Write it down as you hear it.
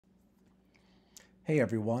Hey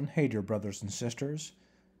everyone, hey dear brothers and sisters.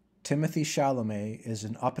 Timothee Chalamet is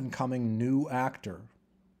an up-and-coming new actor.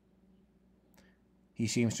 He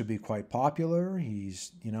seems to be quite popular.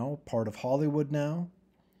 He's, part of Hollywood now.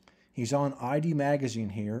 He's on ID Magazine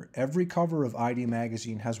here. Every cover of ID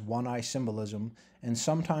Magazine has one-eye symbolism and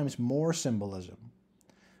sometimes more symbolism.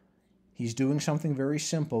 He's doing something very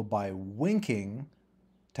simple by winking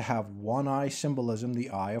to have one-eye symbolism,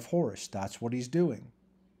 the Eye of Horus. That's what he's doing.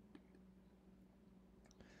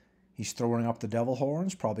 He's throwing up the devil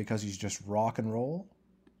horns, probably because he's just rock and roll.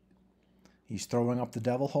 He's throwing up the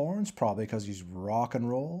devil horns, probably because he's rock and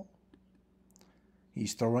roll.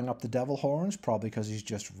 He's throwing up the devil horns, probably because he's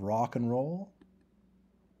just rock and roll.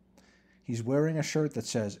 He's wearing a shirt that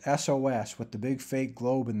says SOS with the big fake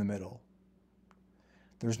globe in the middle.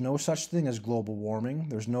 There's no such thing as global warming.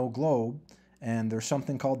 There's no globe, and there's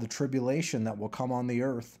something called the tribulation that will come on the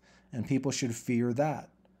earth, and people should fear that.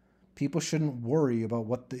 People shouldn't worry about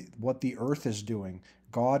what the earth is doing.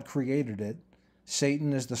 God created it.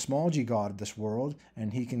 Satan is the small g god of this world,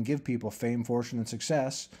 and he can give people fame, fortune, and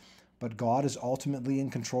success, but God is ultimately in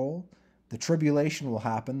control. The tribulation will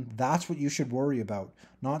happen. That's what you should worry about,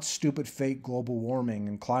 not stupid fake global warming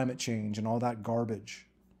and climate change and all that garbage.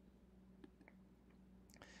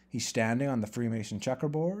 He's standing on the Freemason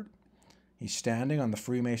checkerboard. He's standing on the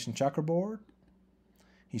Freemason checkerboard.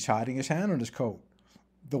 He's hiding his hand on his coat,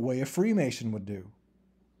 the way a Freemason would do.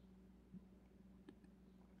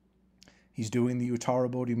 He's doing the Uttara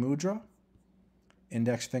Bodhi Mudra.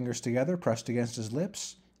 Index fingers together, pressed against his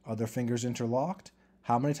lips, other fingers interlocked.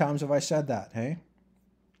 How many times have I said that, hey?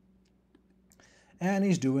 And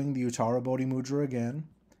he's doing the Uttara Bodhi Mudra again.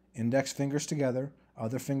 Index fingers together,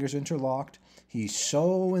 other fingers interlocked. He's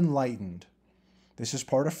so enlightened. This is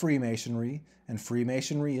part of Freemasonry, and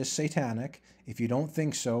Freemasonry is satanic. If you don't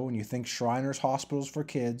think so, and you think Shriners Hospitals for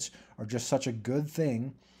Kids are just such a good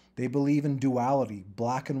thing, they believe in duality,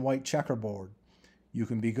 black and white checkerboard. You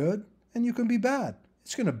can be good, and you can be bad.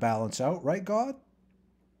 It's going to balance out, right, God?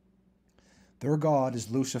 Their God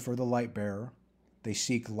is Lucifer, the light bearer. They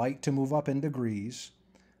seek light to move up in degrees.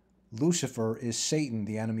 Lucifer is Satan,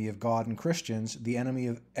 the enemy of God and Christians, the enemy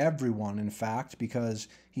of everyone, in fact, because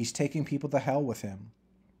he's taking people to hell with him.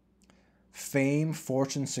 Fame,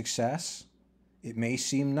 fortune, success, it may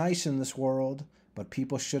seem nice in this world, but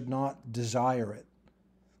people should not desire it.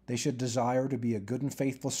 They should desire to be a good and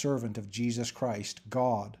faithful servant of Jesus Christ,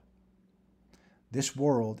 God. This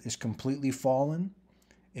world is completely fallen.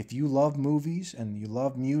 If you love movies and you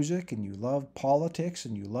love music and you love politics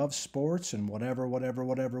and you love sports and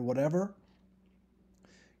whatever,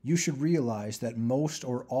 you should realize that most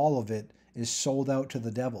or all of it is sold out to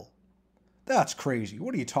the devil. That's crazy.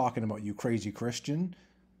 What are you talking about, you crazy Christian?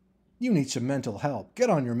 You need some mental help. Get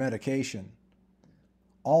on your medication.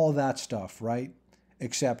 All of that stuff, right?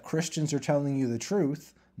 Except Christians are telling you the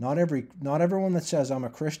truth. Not everyone that says I'm a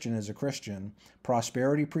Christian is a Christian.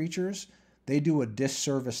 Prosperity preachers, they do a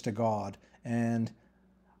disservice to God, and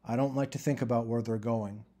I don't like to think about where they're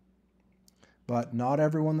going. But not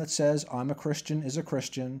everyone that says I'm a Christian is a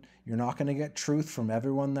Christian. You're not going to get truth from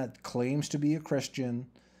everyone that claims to be a Christian.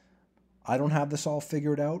 I don't have this all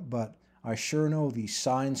figured out, but I sure know these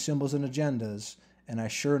signs, symbols, and agendas, and I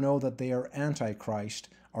sure know that they are anti-Christ.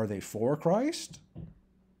 Are they for Christ?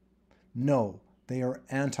 No, they are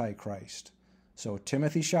anti-Christ. So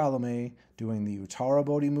Timothee Chalamet doing the Uttara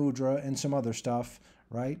Bodhi Mudra and some other stuff,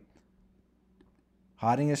 right?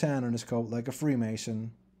 Hiding his hand on his coat like a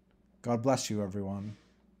Freemason. God bless you, everyone.